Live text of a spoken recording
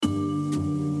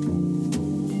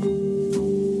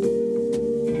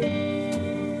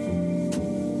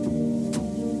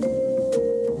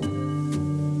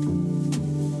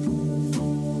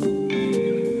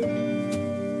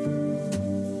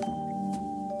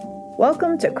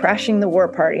Welcome to Crashing the War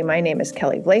Party. My name is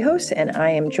Kelly Vlahos, and I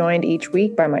am joined each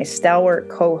week by my stalwart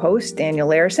co-host, Daniel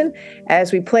Larison,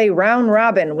 as we play round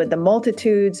robin with the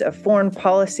multitudes of foreign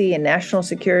policy and national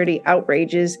security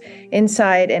outrages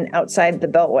inside and outside the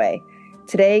Beltway.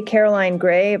 Today, Caroline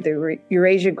Gray of the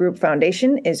Eurasia Group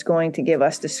Foundation is going to give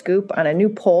us the scoop on a new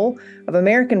poll of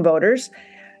American voters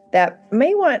that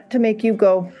may want to make you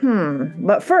go,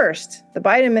 But first, the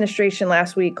Biden administration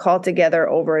last week called together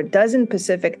over a dozen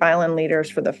Pacific Island leaders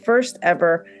for the first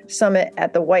ever summit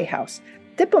at the White House.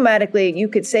 Diplomatically, you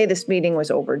could say this meeting was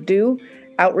overdue.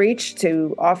 Outreach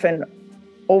to often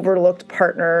overlooked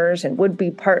partners and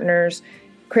would-be partners.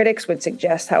 Critics would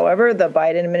suggest, however, the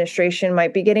Biden administration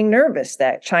might be getting nervous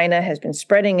that China has been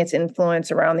spreading its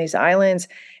influence around these islands,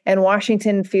 and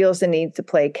Washington feels the need to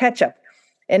play catch-up.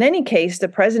 In any case, the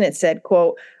president said,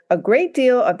 quote, "A great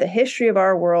deal of the history of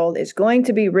our world is going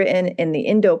to be written in the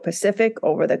Indo-Pacific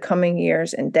over the coming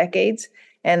years and decades,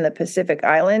 and the Pacific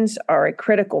Islands are a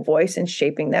critical voice in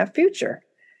shaping that future."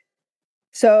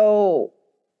 So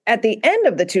at the end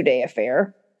of the two-day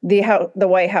affair, the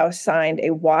White House signed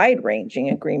a wide-ranging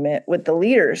agreement with the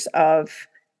leaders of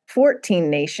 14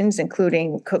 nations,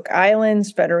 including Cook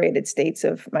Islands, Federated States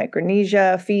of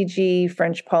Micronesia, Fiji,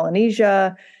 French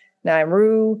Polynesia,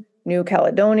 Nauru, New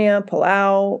Caledonia,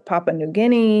 Palau, Papua New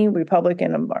Guinea, Republic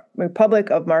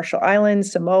of Marshall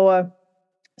Islands, Samoa,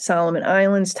 Solomon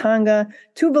Islands, Tonga,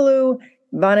 Tuvalu,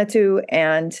 Vanuatu,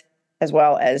 and as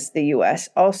well as the U.S.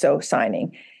 also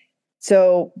signing.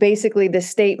 So basically, the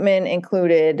statement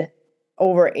included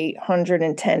over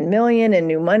 $810 million in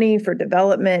new money for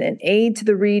development and aid to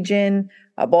the region,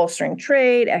 bolstering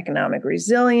trade, economic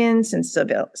resilience, and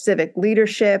civic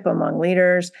leadership among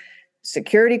leaders,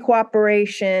 security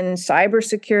cooperation,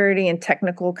 cybersecurity and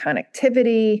technical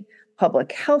connectivity,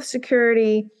 public health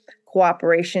security,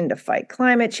 cooperation to fight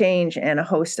climate change, and a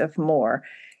host of more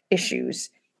issues.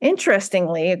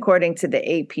 Interestingly, according to the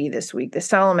AP this week, the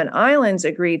Solomon Islands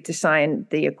agreed to sign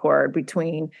the accord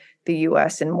between the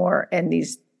U.S. and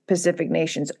these Pacific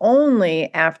nations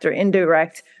only after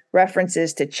indirect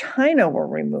references to China were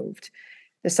removed.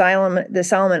 The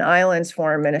Solomon Islands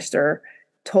foreign minister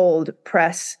told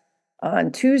press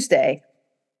on Tuesday,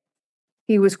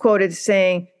 he was quoted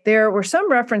saying, "There were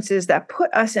some references that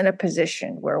put us in a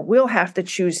position where we'll have to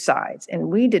choose sides, and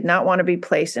we did not want to be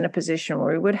placed in a position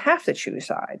where we would have to choose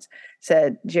sides,"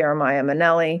 said Jeremiah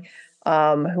Manelli,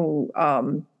 who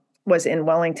was in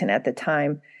Wellington at the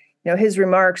time. His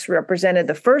remarks represented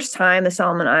the first time the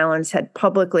Solomon Islands had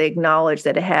publicly acknowledged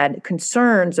that it had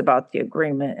concerns about the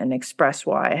agreement and expressed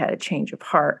why it had a change of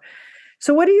heart.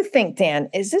 So what do you think, Dan?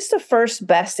 Is this the first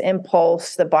best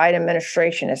impulse the Biden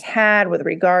administration has had with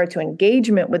regard to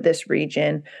engagement with this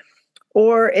region?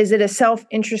 Or is it a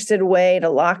self-interested way to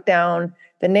lock down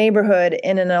the neighborhood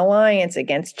in an alliance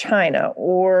against China,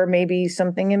 or maybe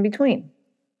something in between?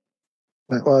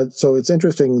 So it's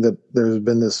interesting that there's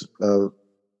been this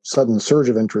sudden surge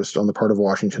of interest on the part of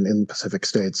Washington in Pacific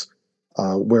states,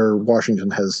 where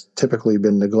Washington has typically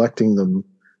been neglecting them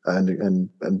and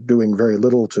doing very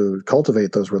little to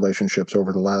cultivate those relationships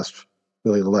over the last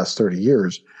 30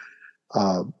 years.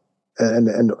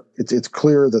 And it's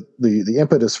clear that the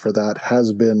impetus for that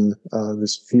has been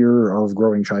this fear of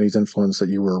growing Chinese influence that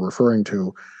you were referring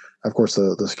to. Of course,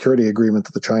 the security agreement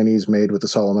that the Chinese made with the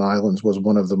Solomon Islands was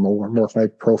one of the more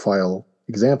high-profile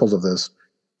examples of this,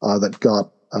 that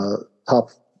got top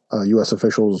U.S.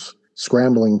 officials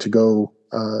scrambling to go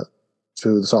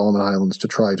to the Solomon Islands to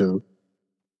try to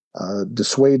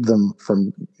dissuade them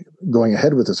from going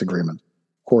ahead with this agreement.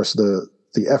 Of course, the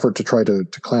effort to try to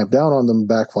clamp down on them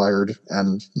backfired,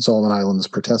 and the Solomon Islands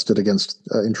protested against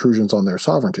intrusions on their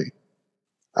sovereignty.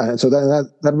 And so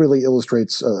that really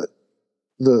illustrates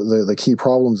the key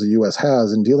problems the U.S.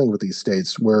 has in dealing with these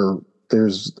states, where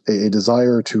there's a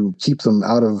desire to keep them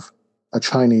out of a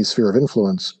Chinese sphere of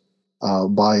influence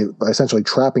by essentially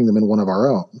trapping them in one of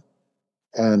our own.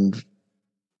 And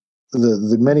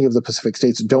the many of the Pacific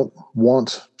states don't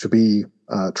want to be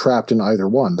trapped in either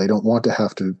one. They don't want to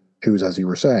have to choose, as you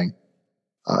were saying.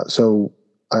 So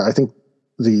I think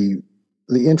the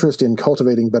interest in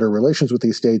cultivating better relations with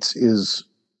these states is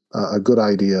a good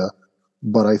idea,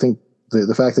 but I think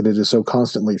the fact that it is so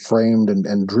constantly framed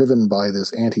and driven by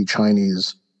this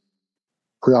anti-Chinese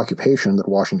preoccupation that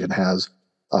Washington has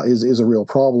is a real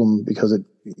problem, because it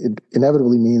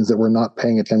inevitably means that we're not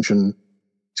paying attention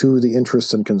to the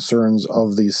interests and concerns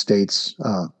of these states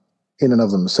in and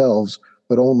of themselves,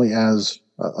 but only as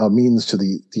a means to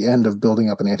the end of building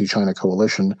up an anti-China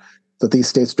coalition that these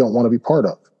states don't want to be part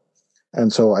of.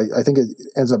 And so I think it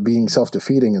ends up being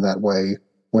self-defeating in that way,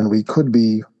 when we could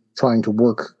be trying to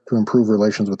work to improve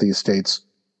relations with these states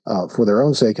for their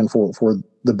own sake and for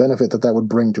the benefit that would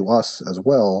bring to us as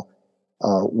well,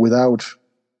 without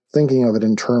thinking of it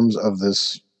in terms of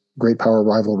this great power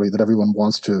rivalry that everyone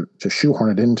wants to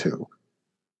shoehorn it into.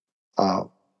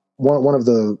 One of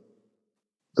the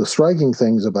striking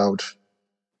things about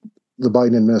the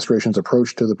Biden administration's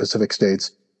approach to the Pacific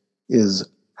states is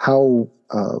how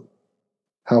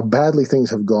badly things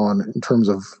have gone in terms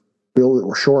of building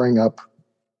or shoring up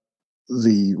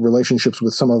the relationships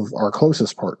with some of our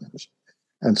closest partners.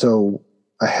 And so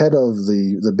ahead of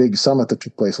the big summit that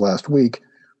took place last week,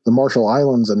 the Marshall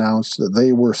Islands announced that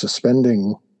they were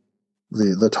suspending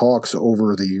the talks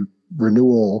over the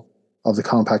renewal of the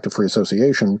Compact of Free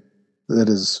Association, that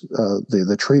is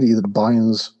the treaty that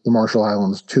binds the Marshall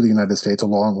Islands to the United States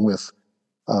along with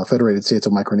Federated States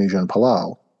of Micronesia and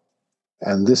Palau.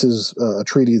 And this is a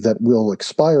treaty that will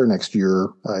expire next year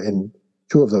in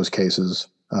two of those cases.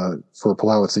 For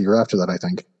Palau, it's the year after that, I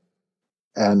think.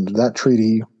 And that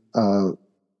treaty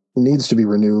needs to be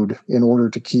renewed in order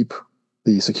to keep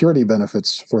the security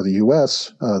benefits for the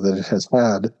U.S. That it has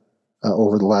had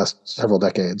over the last several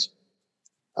decades,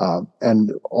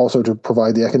 and also to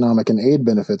provide the economic and aid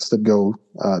benefits that go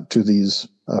to these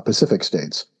Pacific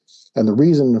states. And the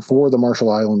reason for the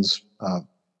Marshall Islands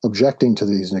objecting to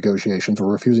these negotiations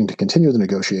or refusing to continue the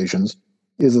negotiations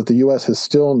is that the U.S. has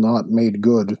still not made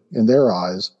good, in their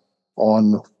eyes,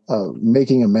 on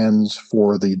making amends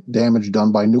for the damage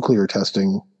done by nuclear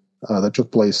testing that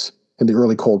took place in the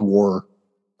early Cold War,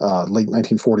 late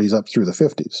 1940s up through the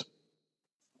 50s.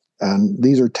 And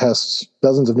these are tests,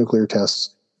 dozens of nuclear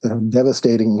tests, that have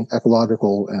devastating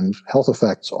ecological and health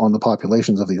effects on the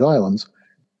populations of these islands.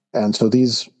 And so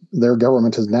their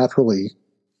government is naturally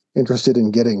interested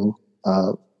in getting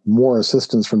more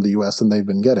assistance from the U.S. than they've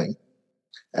been getting.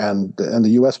 And the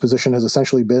U.S. position has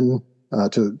essentially been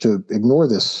to ignore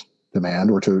this demand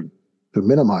or to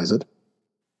minimize it.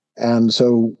 And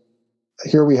so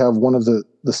here we have one of the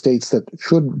states that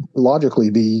should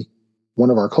logically be one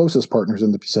of our closest partners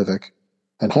in the Pacific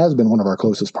and has been one of our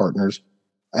closest partners.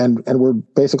 And we're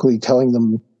basically telling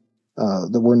them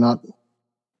that we're not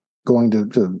going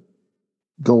to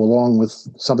go along with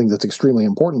something that's extremely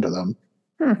important to them.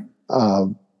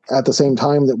 At the same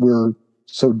time that we're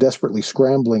so desperately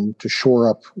scrambling to shore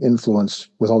up influence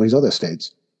with all these other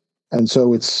states. And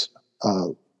so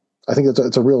I think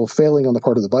it's a real failing on the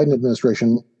part of the Biden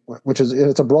administration,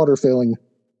 it's a broader failing.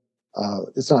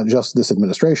 It's not just this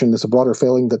administration, it's a broader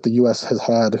failing that the U.S. has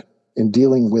had in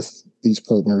dealing with these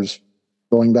partners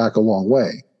going back a long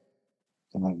way.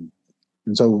 And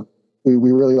so we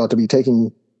really ought to be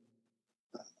taking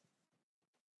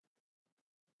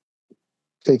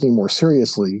more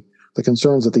seriously the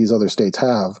concerns that these other states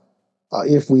have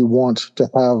if we want to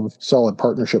have solid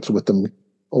partnerships with them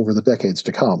over the decades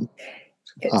to come.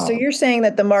 So you're saying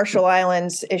that the Marshall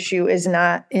Islands issue is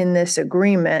not in this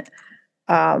agreement,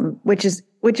 which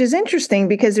is interesting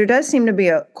because there does seem to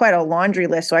be quite a laundry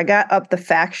list. So I got up the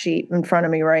fact sheet in front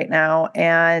of me right now,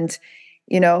 and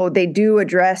they do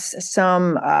address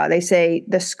some. They say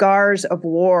the scars of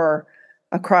war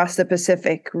across the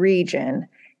Pacific region,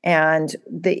 and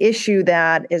the issue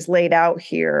that is laid out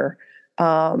here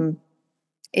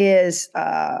is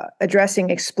addressing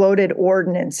exploded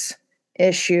ordnance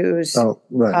issues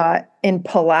in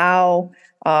Palau,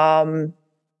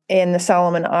 in the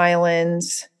Solomon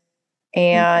Islands,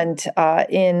 and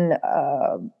in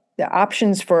the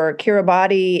options for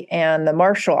Kiribati and the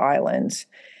Marshall Islands.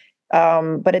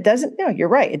 But it doesn't, you're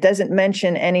right, it doesn't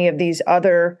mention any of these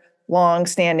other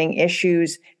long-standing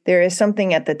issues. There is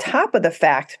something at the top of the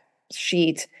fact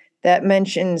sheet that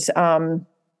mentions I'm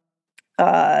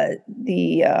going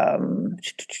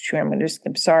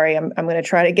to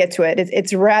try to get to it.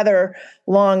 It's a rather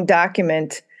long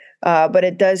document, but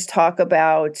it does talk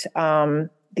about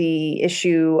the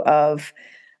issue of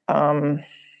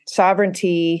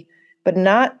sovereignty, but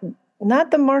not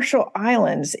the Marshall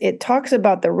Islands. It talks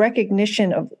about the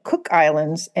recognition of Cook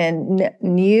Islands and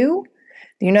Niue.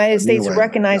 The United States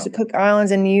recognized the Cook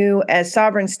Islands and Niue as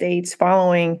sovereign states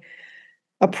following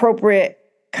appropriate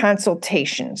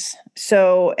consultations.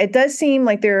 So it does seem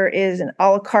like there is an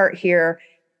a la carte here.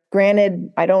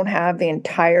 Granted, I don't have the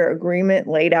entire agreement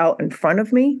laid out in front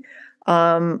of me,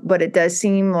 but it does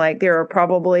seem like there are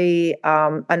probably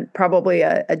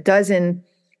a dozen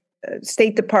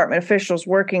State Department officials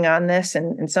working on this,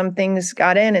 and some things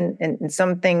got in and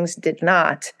some things did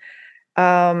not.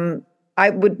 I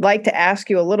would like to ask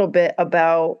you a little bit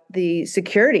about the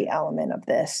security element of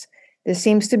this. This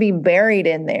seems to be buried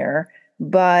in there,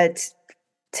 but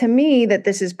to me that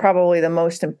this is probably the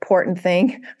most important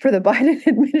thing for the Biden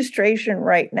administration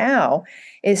right now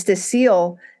is to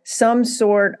seal some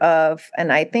sort of,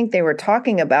 and I think they were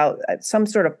talking about some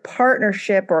sort of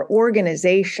partnership or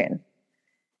organization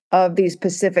of these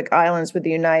Pacific Islands with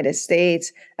the United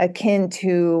States, akin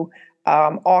to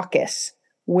AUKUS,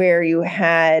 where you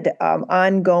had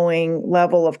ongoing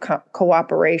level of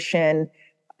cooperation,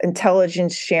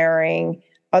 intelligence sharing,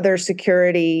 other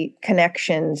security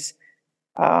connections,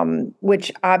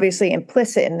 which obviously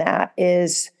implicit in that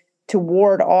is to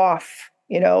ward off,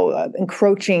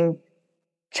 encroaching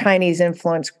Chinese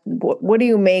influence. What do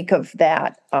you make of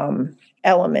that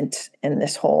element in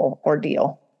this whole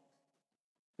ordeal?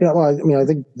 Yeah, well, I mean, I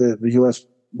think the U.S.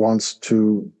 wants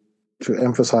to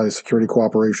emphasize security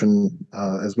cooperation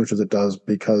as much as it does,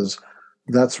 because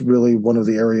that's really one of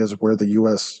the areas where the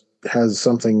U.S. has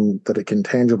something that it can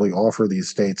tangibly offer these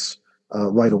states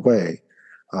right away.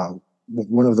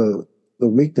 One of the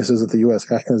weaknesses that the U.S.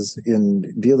 has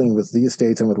in dealing with these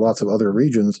states and with lots of other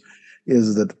regions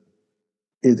is that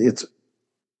it's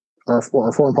our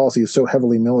foreign policy is so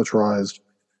heavily militarized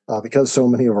because so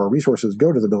many of our resources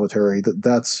go to the military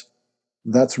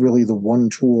that's really the one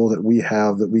tool that we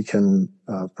have that we can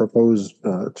propose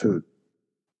to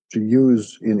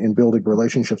use in building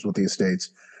relationships with these states,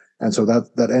 and so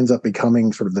that ends up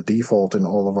becoming sort of the default in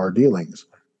all of our dealings,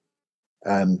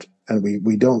 and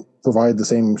we don't provide the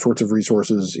same sorts of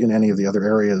resources in any of the other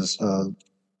areas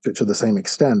to the same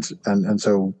extent, and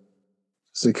so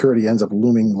security ends up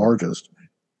looming largest.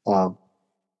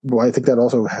 But I think that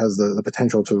also has the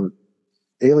potential to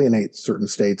alienate certain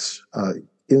states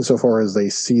insofar as they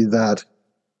see that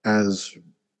as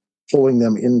pulling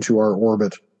them into our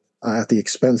orbit at the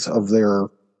expense of their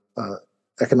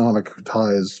economic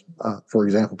ties, for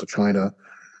example, to China,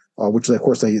 which of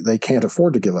course they can't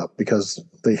afford to give up because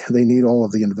they need all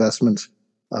of the investment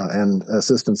and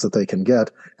assistance that they can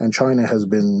get. And China has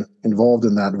been involved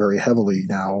in that very heavily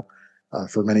now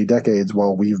for many decades,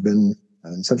 while we've been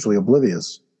essentially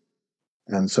oblivious.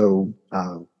 And so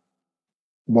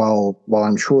while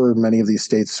I'm sure many of these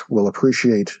states will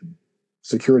appreciate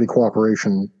security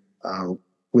cooperation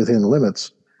within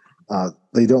limits,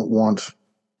 they don't want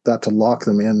that to lock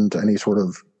them into any sort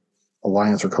of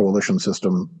alliance or coalition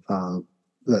system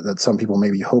that some people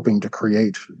may be hoping to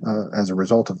create as a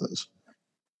result of this.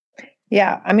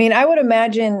 Yeah, I mean, I would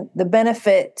imagine the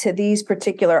benefit to these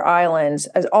particular islands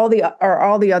as all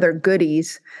the other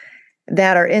goodies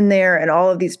that are in there and all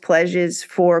of these pledges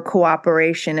for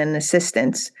cooperation and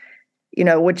assistance,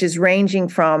 which is ranging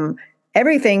from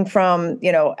everything from,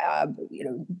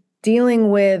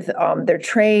 dealing with their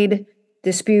trade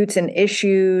disputes and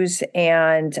issues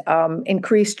and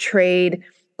increased trade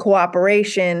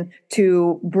cooperation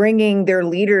to bringing their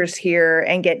leaders here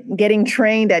and getting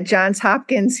trained at Johns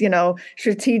Hopkins,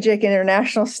 Strategic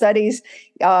International Studies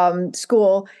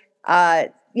School,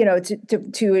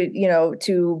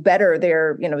 to better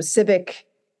their, civic,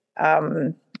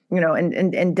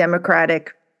 and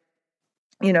democratic,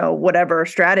 whatever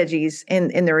strategies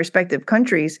in their respective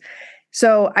countries.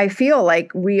 So I feel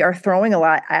like we are throwing a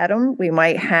lot at them. We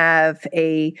might have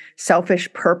a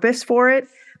selfish purpose for it.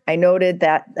 I noted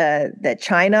that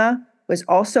China was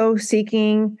also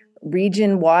seeking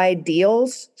region-wide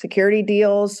deals, security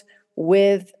deals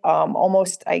with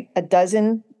almost a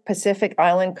dozen Pacific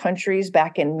Island countries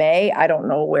back in May. I don't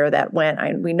know where that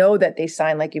went. We know that they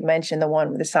signed, like you mentioned, the one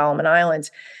with the Solomon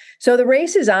Islands. So the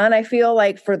race is on, I feel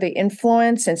like, for the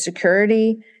influence and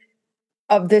security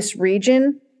of this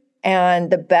region. And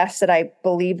the best that I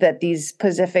believe that these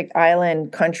Pacific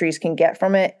Island countries can get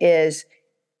from it is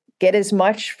get as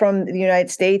much from the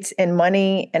United States in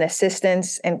money and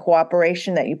assistance and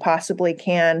cooperation that you possibly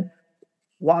can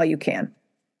while you can.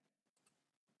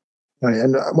 Right,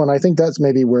 and I think that's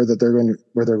maybe where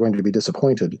they're going to be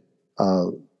disappointed.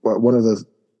 One of the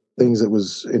things that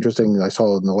was interesting I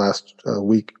saw in the last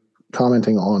week,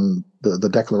 commenting on the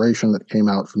declaration that came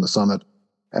out from the summit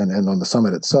and on the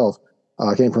summit itself,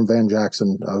 came from Van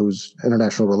Jackson, who's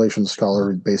international relations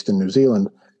scholar based in New Zealand.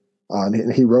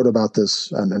 And he wrote about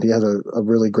this, and he had a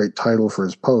really great title for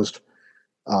his post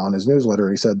on his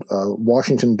newsletter. He said,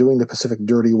 "Washington doing the Pacific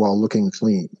dirty while looking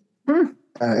clean."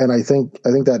 And I think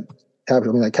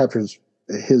that captures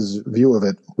his view of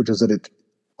it, which is that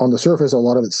on the surface, a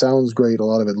lot of it sounds great. A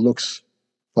lot of it looks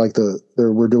like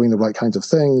we're doing the right kinds of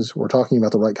things. We're talking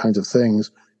about the right kinds of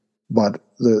things, but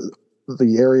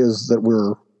the areas that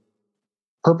we're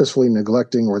purposefully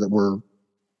neglecting or that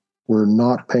we're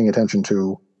not paying attention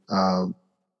to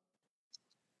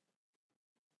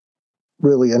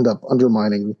really end up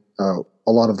undermining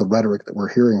a lot of the rhetoric that we're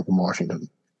hearing from Washington.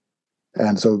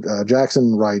 And so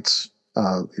Jackson writes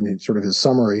in sort of his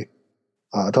summary,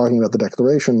 talking about the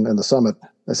declaration and the summit.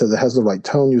 It says it has the right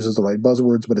tone, uses the right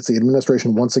buzzwords, but it's the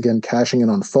administration once again cashing in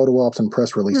on photo ops and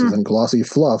press releases and glossy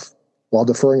fluff while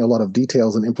deferring a lot of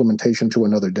details and implementation to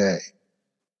another day.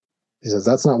 He says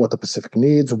that's not what the Pacific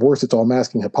needs. Worse, it's all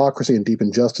masking hypocrisy and deep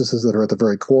injustices that are at the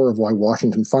very core of why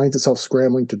Washington finds itself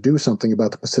scrambling to do something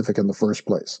about the Pacific in the first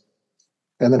place.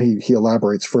 And then he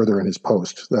elaborates further in his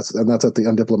post. That's at the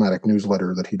Undiplomatic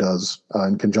newsletter that he does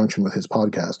in conjunction with his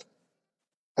podcast.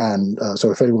 And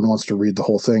so if anyone wants to read the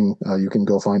whole thing, you can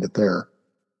go find it there.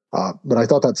 But I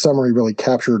thought that summary really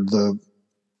captured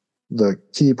the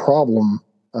key problem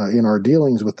in our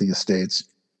dealings with the estates,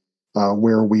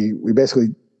 where we basically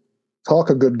talk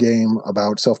a good game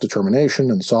about self-determination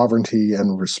and sovereignty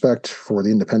and respect for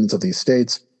the independence of these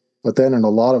states. But then in a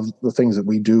lot of the things that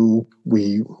we do,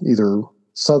 we either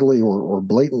subtly or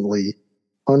blatantly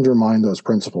undermine those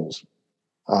principles.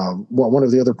 One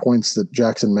of the other points that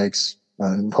Jackson makes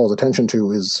and calls attention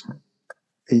to is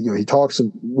we talk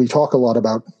a lot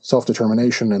about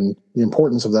self-determination and the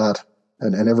importance of that,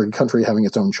 and every country having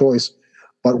its own choice,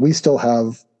 but we still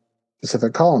have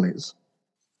Pacific colonies,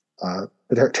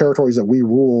 the territories that we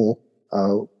rule,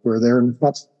 where they're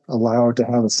not allowed to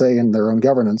have a say in their own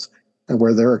governance, and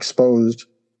where they're exposed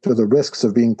to the risks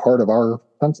of being part of our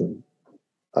country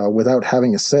without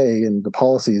having a say in the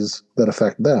policies that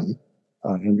affect them,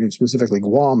 and specifically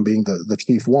Guam being the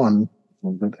chief one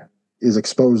that is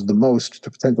exposed the most to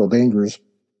potential dangers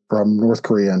from North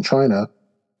Korea and China.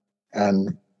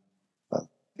 And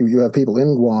you have people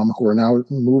in Guam who are now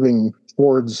moving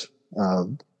towards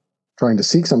trying to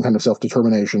seek some kind of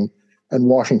self-determination, and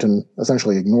Washington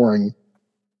essentially ignoring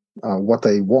what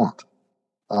they want.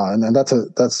 And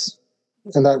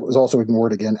that was also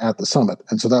ignored again at the summit.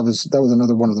 And so that was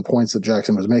another one of the points that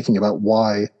Jackson was making about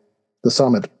why the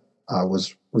summit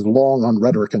was long on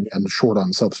rhetoric and short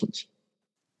on substance.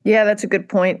 Yeah, that's a good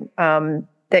point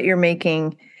that you're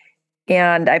making.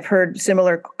 And I've heard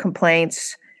similar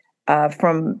complaints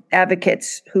from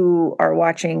advocates who are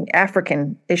watching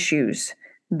African issues,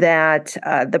 that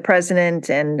the president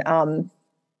and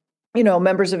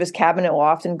members of his cabinet will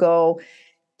often go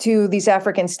to these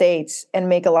African states and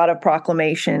make a lot of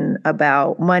proclamation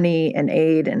about money and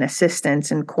aid and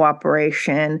assistance and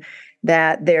cooperation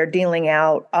that they're dealing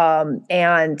out.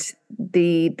 And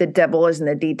the devil is in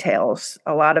the details.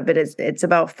 A lot of it's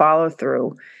about follow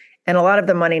through, and a lot of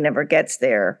the money never gets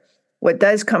there. What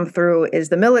does come through is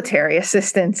the military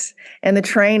assistance and the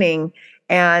training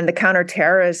and the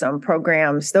counterterrorism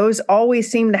programs. Those always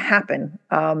seem to happen.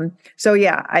 So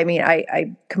yeah, I mean,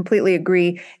 I completely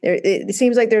agree. It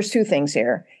seems like there's two things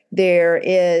here. There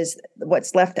is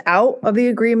what's left out of the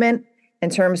agreement in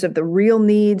terms of the real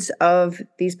needs of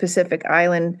these Pacific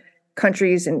Island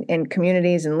countries and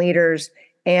communities and leaders,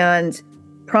 and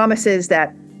promises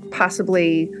that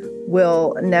possibly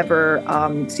will never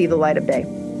see the light of day.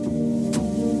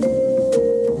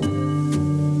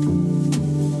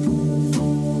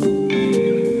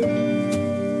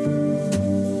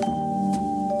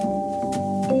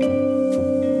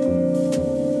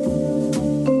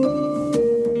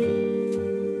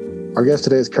 Our guest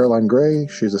today is Caroline Gray.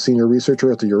 She's a senior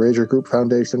researcher at the Eurasia Group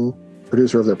Foundation,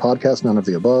 producer of their podcast, None of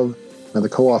the Above, and the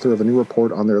co-author of a new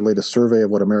report on their latest survey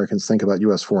of what Americans think about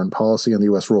U.S. foreign policy and the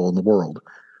U.S. role in the world.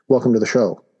 Welcome to the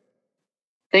show.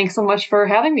 Thanks so much for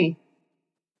having me.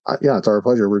 Yeah, it's our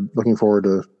pleasure. We're looking forward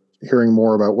to hearing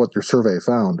more about what your survey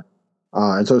found.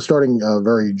 And so starting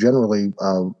very generally,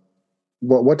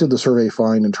 what did the survey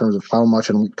find in terms of how much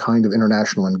and what kind of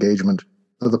international engagement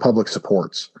the public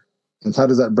supports? And how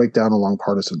does that break down along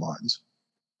partisan lines?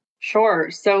 Sure.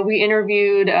 So we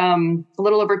interviewed a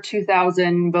little over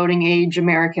 2,000 voting age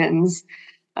Americans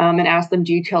and asked them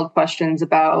detailed questions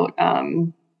about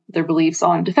their beliefs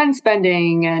on defense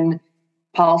spending and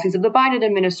policies of the Biden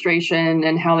administration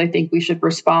and how they think we should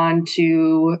respond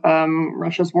to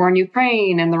Russia's war in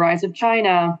Ukraine and the rise of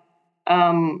China,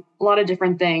 a lot of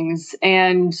different things.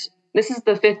 And this is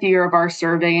the fifth year of our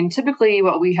survey. And typically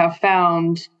what we have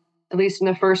found, at least in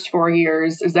the first 4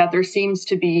 years, is that there seems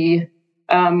to be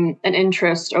an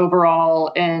interest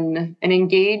overall in an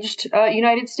engaged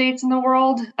United States in the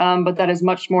world, but that is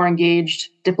much more engaged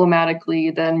diplomatically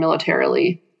than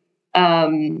militarily.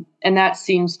 And that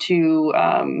seems to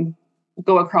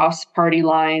go across party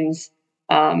lines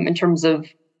in terms of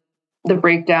the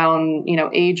breakdown.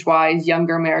 Age-wise,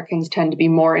 younger Americans tend to be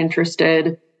more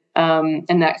interested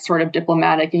in that sort of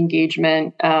diplomatic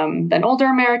engagement than older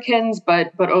Americans,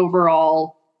 but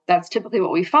overall, that's typically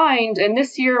what we find. And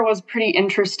this year was pretty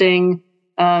interesting,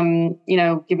 given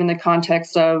the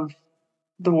context of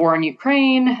the war in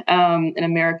Ukraine and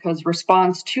America's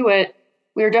response to it,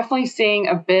 we are definitely seeing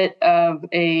a bit of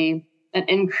an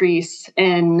increase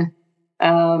in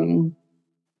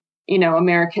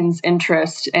Americans'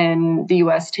 interest in the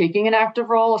U.S. taking an active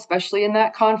role, especially in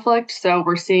that conflict. So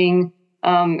we're seeing,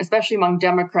 especially among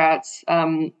Democrats,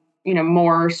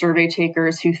 more survey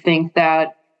takers who think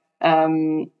that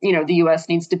the U.S.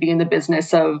 needs to be in the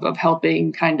business of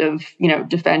helping kind of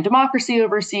defend democracy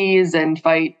overseas and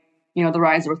fight the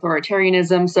rise of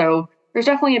authoritarianism. So there's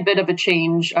definitely a bit of a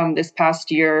change this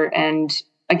past year, and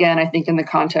again, I think in the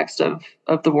context of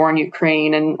the war in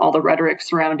Ukraine and all the rhetoric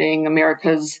surrounding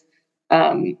America's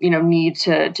need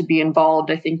to be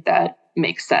involved, I think that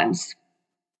makes sense.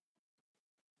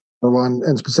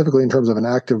 And specifically in terms of an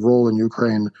active role in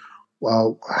Ukraine,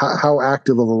 how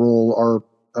active of a role are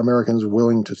Americans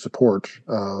willing to support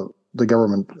the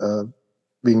government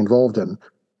being involved in?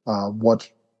 What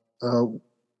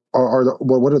are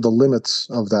the limits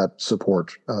of that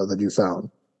support that you found?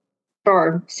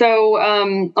 Sure. So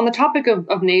on the topic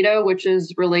of NATO, which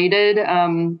is related, a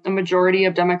majority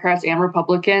of Democrats and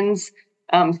Republicans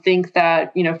think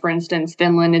that, for instance,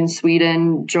 Finland and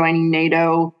Sweden joining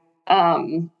NATO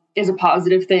is a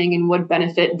positive thing and would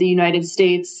benefit the United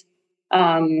States,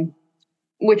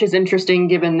 which is interesting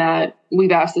given that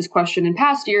we've asked this question in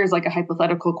past years, like a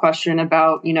hypothetical question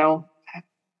about,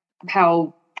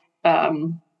 how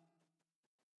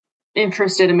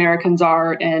interested Americans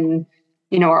are in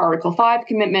our Article 5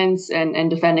 commitments and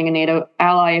defending a NATO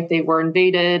ally if they were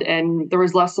invaded. And there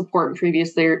was less support in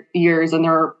previous years than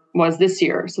there was this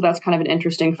year. So that's kind of an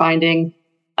interesting finding.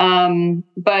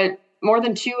 But more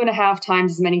than 2.5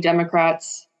 times as many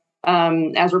Democrats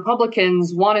as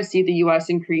Republicans want to see the U.S.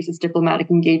 increase its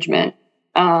diplomatic engagement,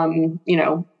 on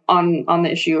the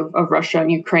issue of Russia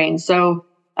and Ukraine. So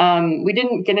we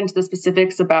didn't get into the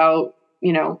specifics about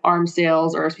arms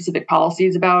sales or specific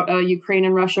policies about Ukraine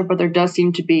and Russia, but there does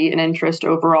seem to be an interest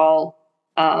overall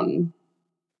in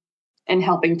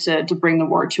helping to bring the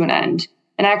war to an end.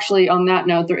 And actually, on that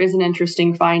note, there is an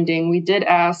interesting finding. We did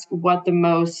ask what the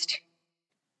most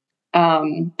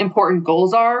important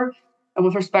goals are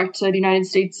with respect to the United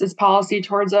States' policy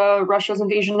towards Russia's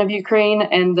invasion of Ukraine,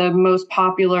 and the most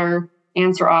popular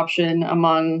answer option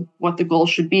among what the goals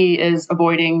should be is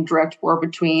avoiding direct war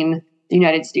between the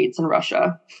United States and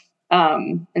Russia.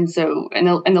 And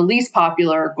the least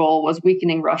popular goal was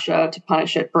weakening Russia to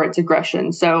punish it for its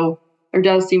aggression. So there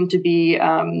does seem to be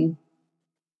a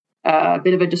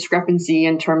bit of a discrepancy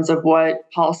in terms of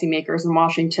what policymakers in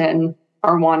Washington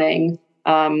are wanting.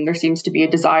 There seems to be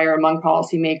a desire among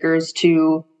policymakers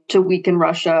to weaken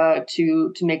Russia,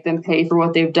 to make them pay for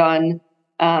what they've done.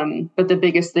 But the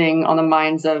biggest thing on the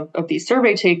minds of these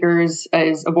survey takers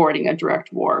is avoiding a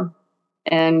direct war.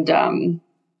 And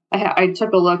I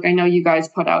took a look. I know you guys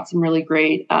put out some really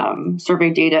great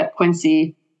survey data at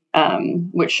Quincy,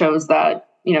 which shows that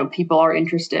people are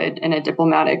interested in a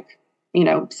diplomatic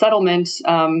settlement,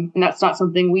 and that's not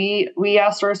something we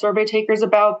asked our survey takers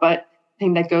about, but I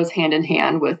think that goes hand in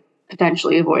hand with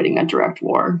potentially avoiding a direct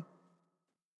war.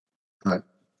 Right.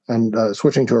 And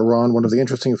switching to Iran, one of the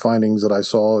interesting findings that I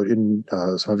saw in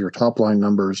some of your top line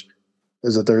numbers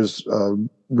is that there's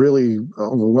really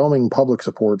overwhelming public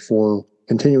support for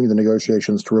continuing the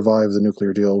negotiations to revive the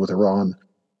nuclear deal with Iran.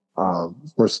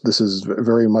 Of course, this is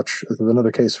very much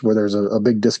another case where there's a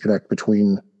big disconnect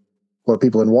between what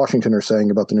people in Washington are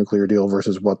saying about the nuclear deal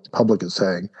versus what the public is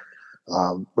saying.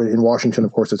 In Washington,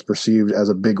 of course, it's perceived as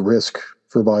a big risk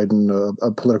for Biden,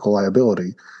 a political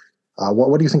liability.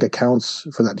 What do you think accounts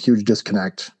for that huge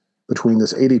disconnect between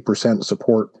this 80%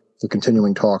 support for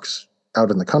continuing talks out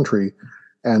in the country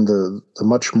and the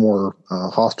much more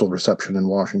hostile reception in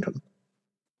Washington?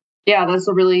 Yeah, that's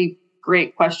a really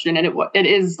great question. And it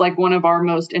is like one of our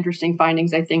most interesting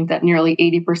findings, I think, that nearly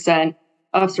 80%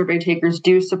 of survey takers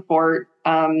do support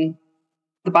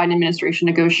the Biden administration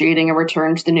negotiating a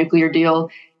return to the nuclear deal.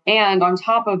 And on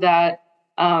top of that,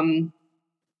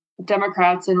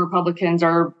 Democrats and Republicans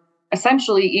are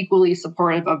essentially equally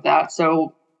supportive of that.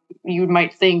 So you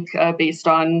might think, based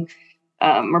on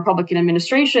Republican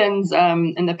administrations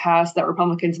in the past, that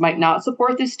Republicans might not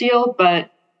support this deal. But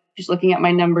just looking at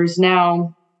my numbers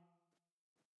now,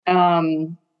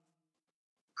 70%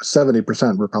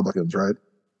 Republicans, right?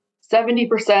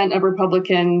 70% of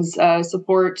Republicans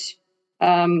support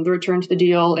the return to the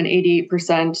deal, and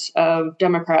 88% of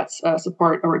Democrats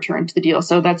support a return to the deal.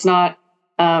 So that's not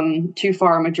too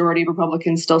far. A majority of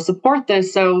Republicans still support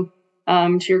this. So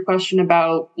to your question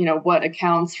about what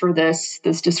accounts for this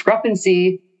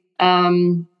discrepancy,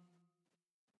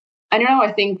 I don't know.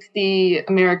 I think the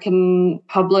American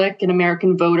public and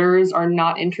American voters are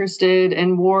not interested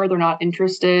in war. They're not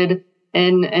interested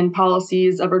in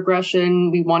policies of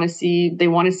aggression. They want to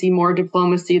see more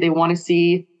diplomacy. They want to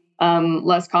see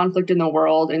less conflict in the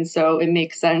world. And so it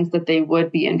makes sense that they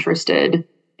would be interested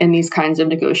in these kinds of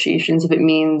negotiations if it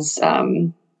means,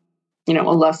 a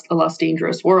less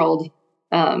dangerous world.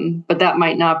 But that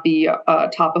might not be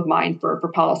top of mind for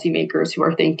policymakers who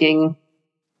are thinking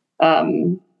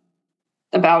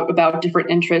about different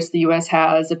interests the U.S.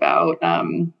 has, about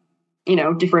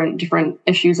different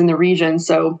issues in the region.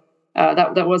 So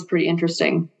that was pretty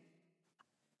interesting.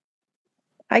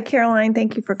 Hi, Caroline.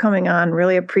 Thank you for coming on.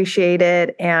 Really appreciate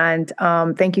it, and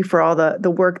thank you for all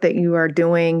the work that you are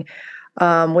doing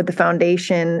with the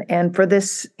foundation and for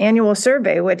this annual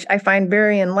survey, which I find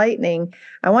very enlightening.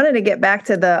 I wanted to get back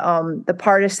to the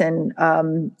partisan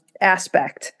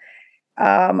aspect.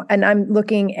 And I'm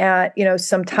looking at,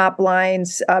 some top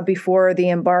lines before the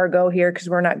embargo here, because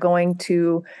we're not going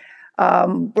to,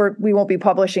 we won't be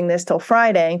publishing this till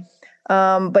Friday.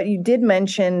 But you did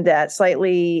mention that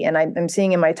slightly, and I'm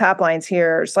seeing in my top lines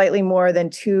here, slightly more than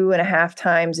 2.5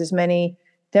 times as many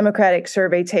Democratic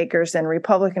survey takers than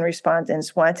Republican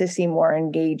respondents want to see more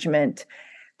engagement.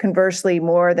 Conversely,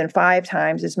 more than 5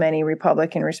 times as many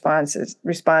Republican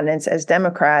respondents as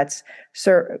Democrats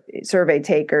survey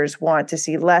takers want to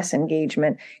see less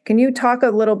engagement. Can you talk a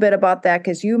little bit about that?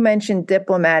 Because you mentioned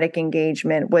diplomatic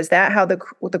engagement. Was that how the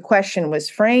question was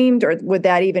framed, or would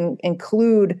that even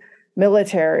include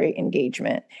military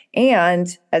engagement?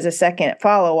 And as a second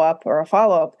follow-up,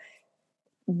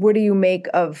 what do you make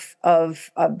of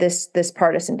this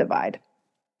partisan divide?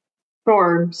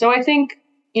 Sure. So I think,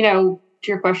 to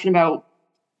your question about,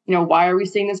 why are we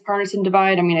seeing this partisan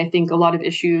divide? I mean, I think a lot of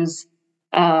issues,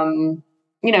 in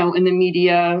the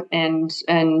media and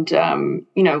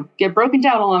get broken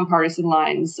down along partisan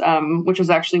lines, which is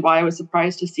actually why I was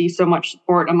surprised to see so much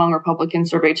support among Republican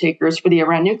survey takers for the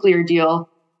Iran nuclear deal.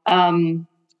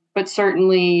 But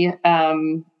certainly,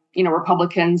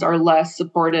 Republicans are less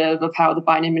supportive of how the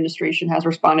Biden administration has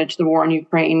responded to the war in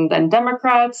Ukraine than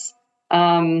Democrats.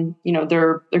 There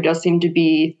does seem to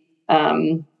be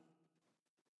a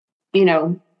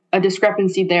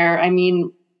discrepancy there. I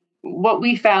mean, what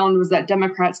we found was that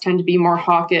Democrats tend to be more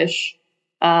hawkish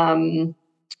in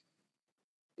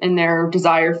their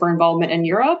desire for involvement in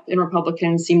Europe, and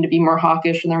Republicans seem to be more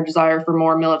hawkish in their desire for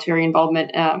more military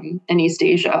involvement in East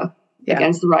Asia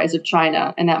against the rise of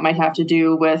China. And that might have to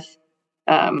do with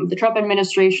the Trump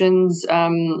administration's,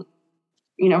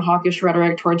 hawkish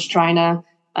rhetoric towards China.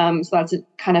 So that's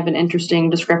kind of an interesting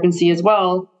discrepancy as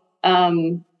well.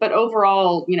 But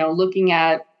overall, looking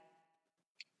at,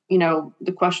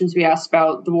 the questions we asked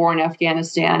about the war in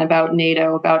Afghanistan, about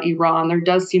NATO, about Iran, there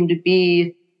does seem to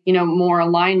be, more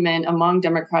alignment among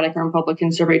Democratic and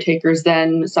Republican survey takers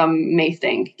than some may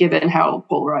think, given how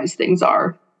polarized things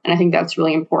are. And I think that's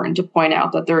really important to point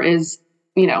out, that there is,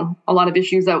 a lot of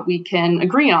issues that we can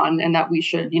agree on, and that we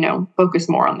should, focus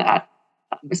more on that,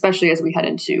 especially as we head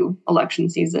into election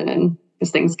season and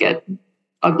as things get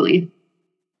ugly.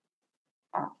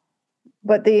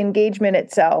 But the engagement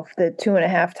itself, the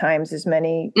 2.5 times as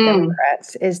many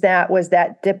Democrats, was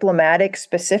that diplomatic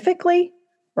specifically,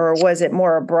 or was it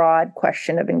more a broad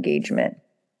question of engagement?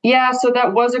 Yeah, so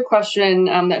that was a question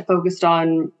that focused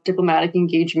on diplomatic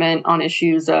engagement on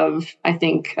issues of, I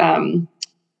think,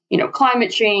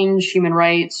 climate change, human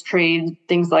rights, trade,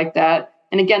 things like that.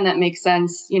 And again, that makes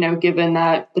sense, given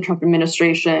that the Trump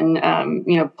administration,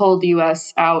 pulled the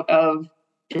U.S. out of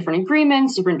different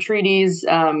agreements, different treaties,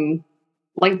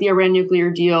 like the Iran nuclear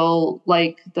deal,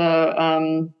 like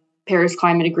the Paris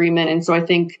Climate Agreement. And so I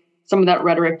think some of that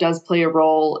rhetoric does play a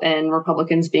role in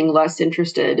Republicans being less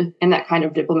interested in that kind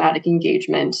of diplomatic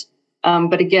engagement.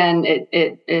 But again,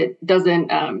 it doesn't,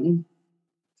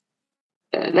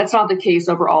 that's not the case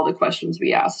over all the questions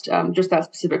we asked. Just that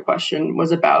specific question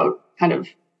was about kind of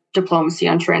diplomacy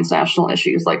on transnational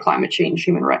issues like climate change,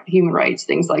 human rights,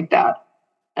 things like that.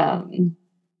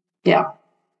 Yeah.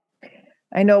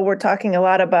 I know we're talking a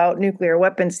lot about nuclear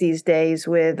weapons these days,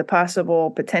 with the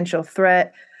possible potential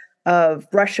threat of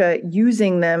Russia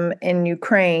using them in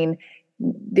Ukraine.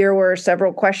 There were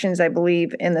several questions, I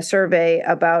believe, in the survey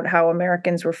about how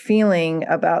Americans were feeling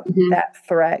about that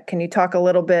threat. Can you talk a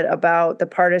little bit about the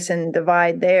partisan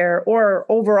divide there, or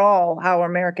overall how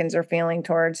Americans are feeling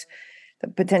towards the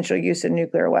potential use of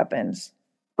nuclear weapons?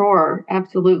 Sure,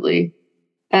 absolutely.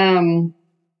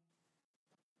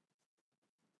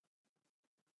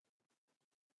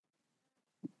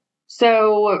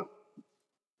 So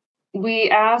we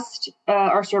asked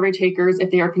our survey takers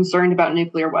if they are concerned about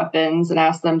nuclear weapons, and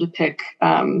asked them to pick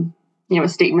a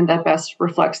statement that best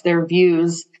reflects their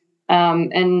views.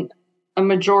 And a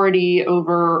majority,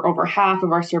 over half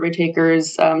of our survey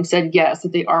takers said yes,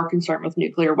 that they are concerned with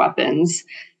nuclear weapons,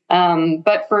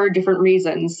 but for different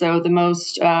reasons. So the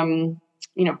most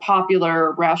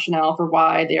popular rationale for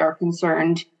why they are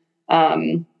concerned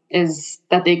is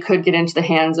that they could get into the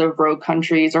hands of rogue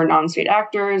countries or non-state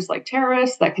actors like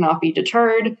terrorists that cannot be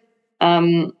deterred,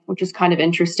 which is kind of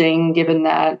interesting given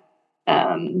that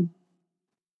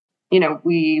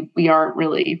we aren't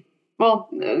really. Well,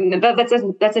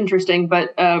 that's interesting,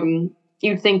 but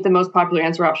you'd think the most popular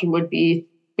answer option would be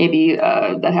maybe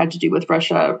that had to do with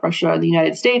Russia, the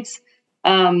United States.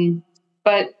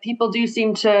 But people do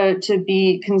seem to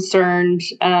be concerned.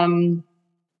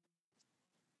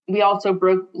 We also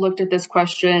looked at this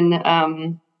question.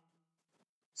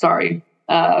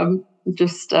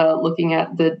 Just looking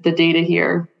at the data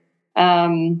here.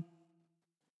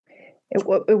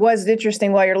 It was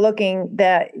interesting while you're looking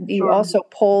that you also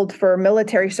polled for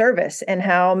military service and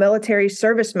how military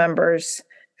service members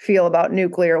feel about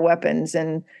nuclear weapons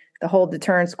and the whole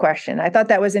deterrence question. I thought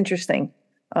that was interesting.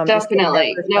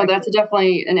 Definitely. No, that's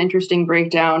definitely an interesting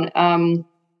breakdown.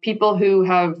 People who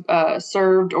have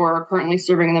served or are currently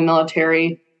serving in the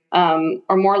military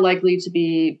are more likely to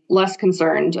be less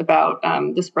concerned about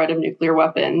the spread of nuclear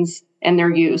weapons and their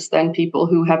use than people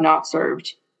who have not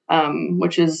served.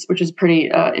 Which is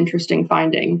pretty interesting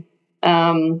finding.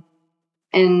 And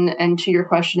to your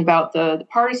question about the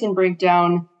partisan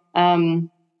breakdown,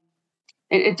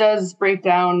 it does break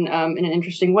down in an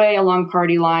interesting way along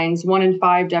party lines. 1 in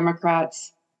 5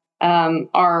 Democrats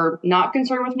are not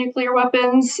concerned with nuclear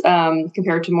weapons,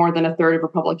 compared to more than a third of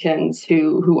Republicans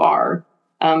who are.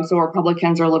 So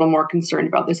Republicans are a little more concerned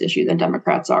about this issue than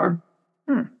Democrats are.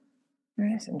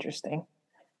 That's interesting.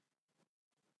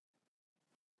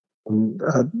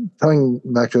 Coming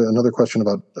back to another question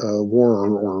about war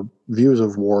or views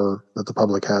of war that the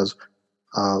public has,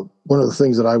 one of the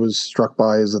things that I was struck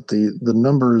by is that the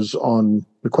numbers on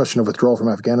the question of withdrawal from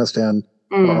Afghanistan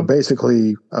are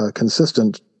basically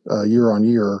consistent year on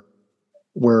year,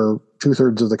 where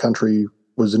 2/3 of the country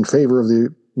was in favor of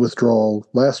the withdrawal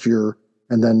last year,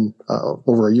 and then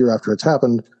over a year after it's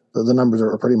happened, the numbers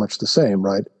are pretty much the same,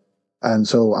 right? And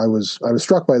so I was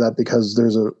struck by that because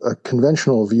there's a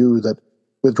conventional view that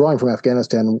withdrawing from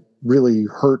Afghanistan really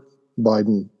hurt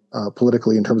Biden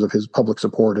politically in terms of his public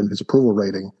support and his approval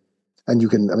rating. And you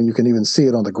can even see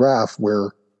it on the graph where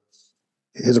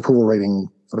his approval rating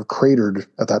sort of cratered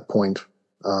at that point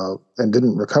and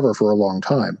didn't recover for a long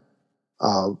time.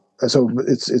 And so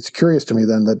it's curious to me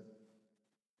then that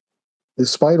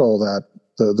despite all that,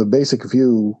 the basic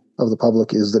view of the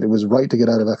public is that it was right to get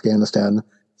out of Afghanistan.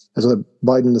 And so that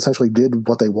Biden essentially did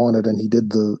what they wanted, and he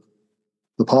did the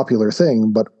popular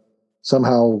thing, but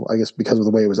somehow, I guess because of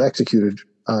the way it was executed,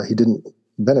 he didn't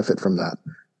benefit from that.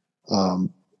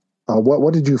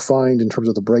 What did you find in terms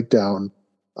of the breakdown,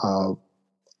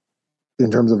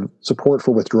 in terms of support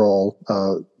for withdrawal?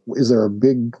 Is there a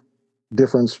big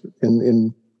difference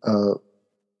in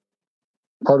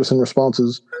partisan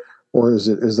responses, or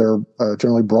is there a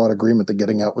generally broad agreement that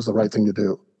getting out was the right thing to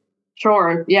do?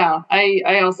 Sure. Yeah.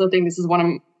 I also think this is one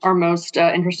of our most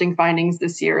interesting findings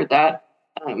this year, that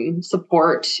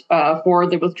support for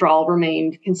the withdrawal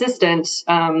remained consistent,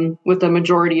 with the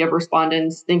majority of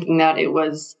respondents thinking that it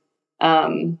was,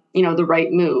 the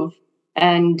right move.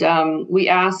 And we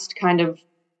asked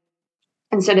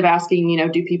instead of asking,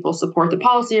 do people support the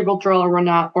policy of withdrawal or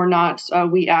not,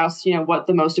 we asked, what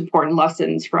the most important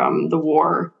lessons from the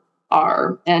war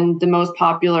are. And the most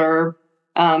popular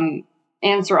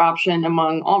answer option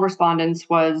among all respondents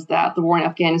was that the war in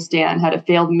Afghanistan had a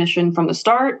failed mission from the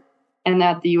start, and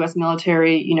that the U.S.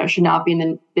 military, should not be in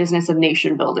the business of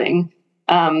nation building.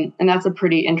 And that's a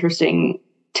pretty interesting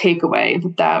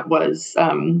takeaway. That was,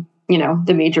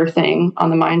 the major thing on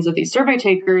the minds of these survey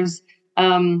takers.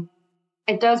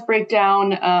 It does break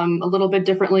down a little bit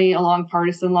differently along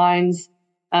partisan lines,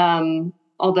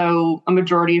 although a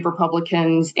majority of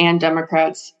Republicans and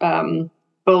Democrats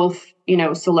both,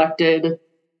 selected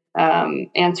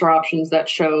answer options that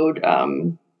showed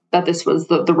that this was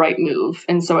the right move.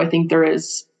 And so I think there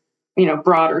is,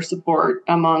 broader support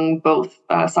among both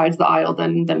sides of the aisle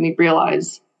than we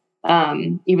realize,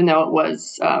 even though it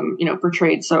was,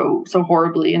 portrayed so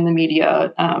horribly in the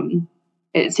media.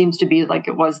 It seems to be like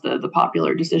it was the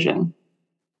popular decision.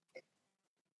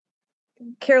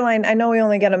 Caroline, I know we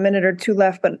only got a minute or two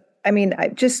left, but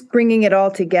just bringing it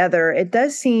all together, it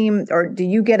does seem, or do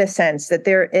you get a sense that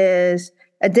there is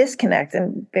a disconnect?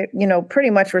 And,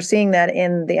 pretty much we're seeing that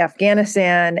in the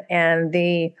Afghanistan and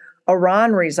the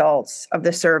Iran results of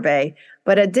the survey.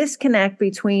 but a disconnect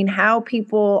between how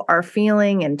people are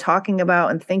feeling and talking about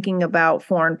and thinking about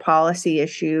foreign policy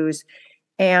issues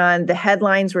and the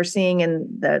headlines we're seeing in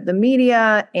the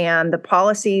media and the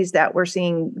policies that we're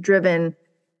seeing driven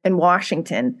in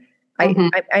Washington.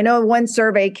 I know one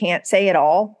survey can't say it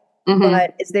all,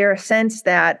 but is there a sense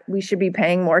that we should be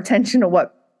paying more attention to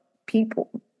what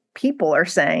people are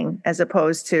saying as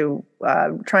opposed to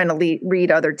trying to read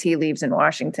other tea leaves in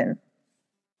Washington?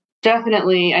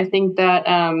 Definitely. I think that,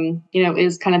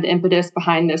 is kind of the impetus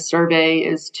behind this survey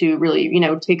is to really,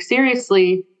 take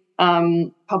seriously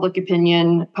public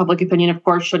opinion. Public opinion, of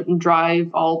course, shouldn't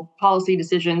drive all policy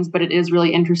decisions, but it is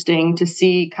really interesting to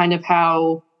see kind of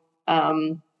how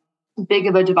big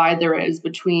of a divide there is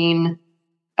between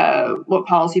what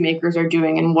policymakers are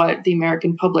doing and what the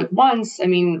American public wants. I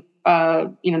mean,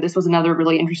 this was another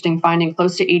really interesting finding.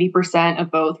 Close to 80% of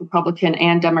both Republican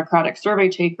and Democratic survey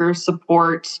takers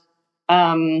support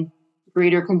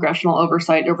greater congressional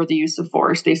oversight over the use of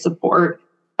force. They support,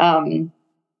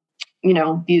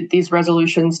 these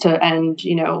resolutions to end,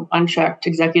 unchecked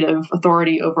executive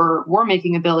authority over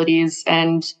war-making abilities.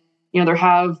 And, there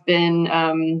have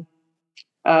been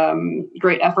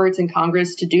great efforts in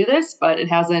Congress to do this, but it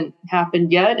hasn't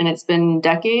happened yet, and it's been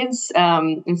decades.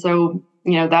 And so,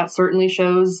 that certainly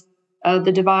shows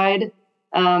the divide.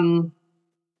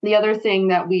 The other thing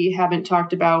that we haven't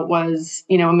talked about was,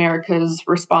 America's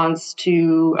response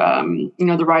to,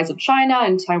 the rise of China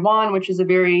and Taiwan, which is a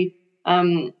very,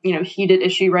 heated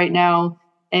issue right now.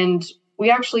 And we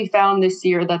actually found this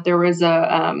year that there was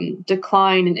a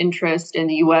decline in interest in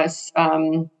the U.S.,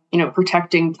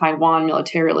 protecting Taiwan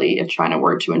militarily if China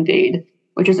were to invade,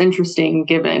 which is interesting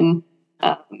given,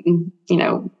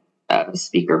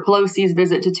 Speaker Pelosi's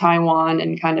visit to Taiwan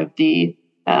and kind of the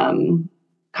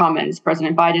comments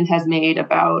President Biden has made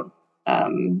about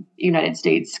the United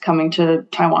States coming to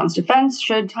Taiwan's defense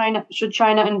should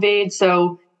China invade.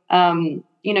 So, even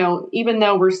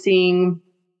though we're seeing,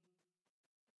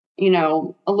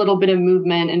 a little bit of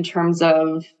movement in terms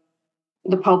of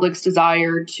the public's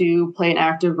desire to play an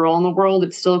active role in the world,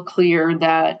 it's still clear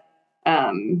that,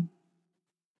 the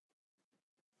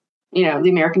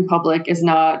American public is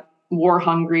not war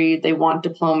hungry. They want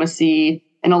diplomacy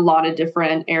in a lot of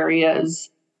different areas,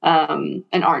 and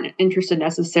aren't interested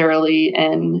necessarily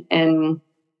in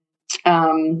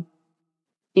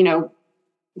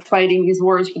fighting these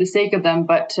wars for the sake of them,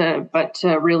 but to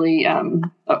really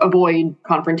avoid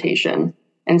confrontation.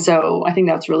 And so I think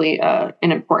that's really an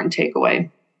important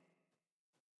takeaway.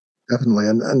 Definitely,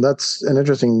 and that's an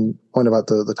interesting point about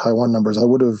the Taiwan numbers. I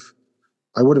would have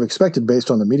expected, based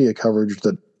on the media coverage,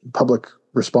 that public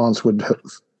response would have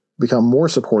become more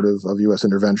supportive of U.S.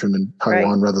 intervention in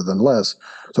Taiwan rather than less.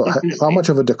 So, how much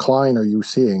of a decline are you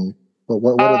seeing?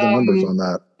 What are the numbers on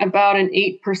that? About an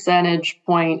 8 percentage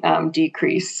point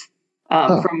decrease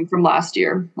from last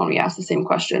year when we asked the same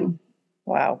question.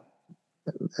 Wow.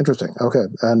 Interesting. Okay.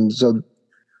 And so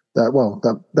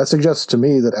that suggests to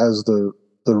me that as the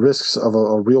risks of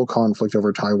a real conflict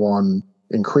over Taiwan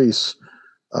increase,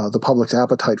 the public's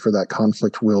appetite for that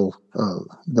conflict will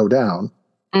go down.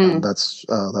 And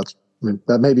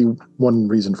that may be one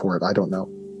reason for it. I don't know.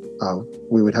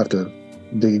 We would have to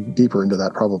dig deeper into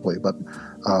that probably, but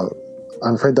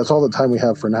I'm afraid that's all the time we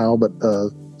have for now. But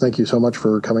thank you so much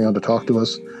for coming on to talk to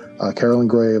us. Carolyn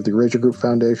Gray of the Eurasia Group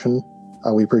Foundation.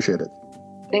 We appreciate it.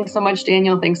 Thanks so much,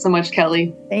 Daniel. Thanks so much,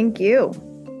 Kelly. Thank you.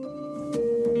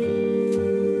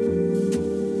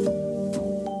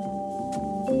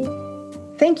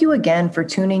 Thank you again for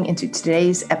tuning into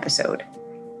today's episode.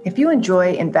 If you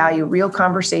enjoy and value real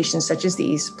conversations such as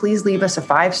these, please leave us a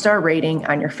 5-star rating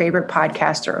on your favorite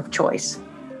podcaster of choice.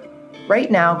 Right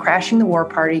now, Crashing the War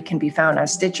Party can be found on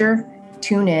Stitcher,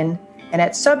 TuneIn, and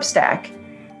at Substack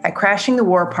at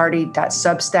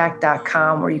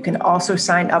crashingthewarparty.substack.com, where you can also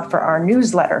sign up for our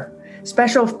newsletter.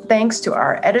 Special thanks to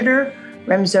our editor,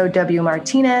 Remzo W.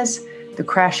 Martinez, the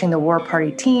Crashing the War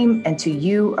Party team, and to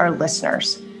you, our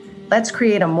listeners. Let's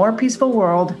create a more peaceful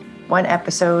world, one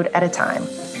episode at a time.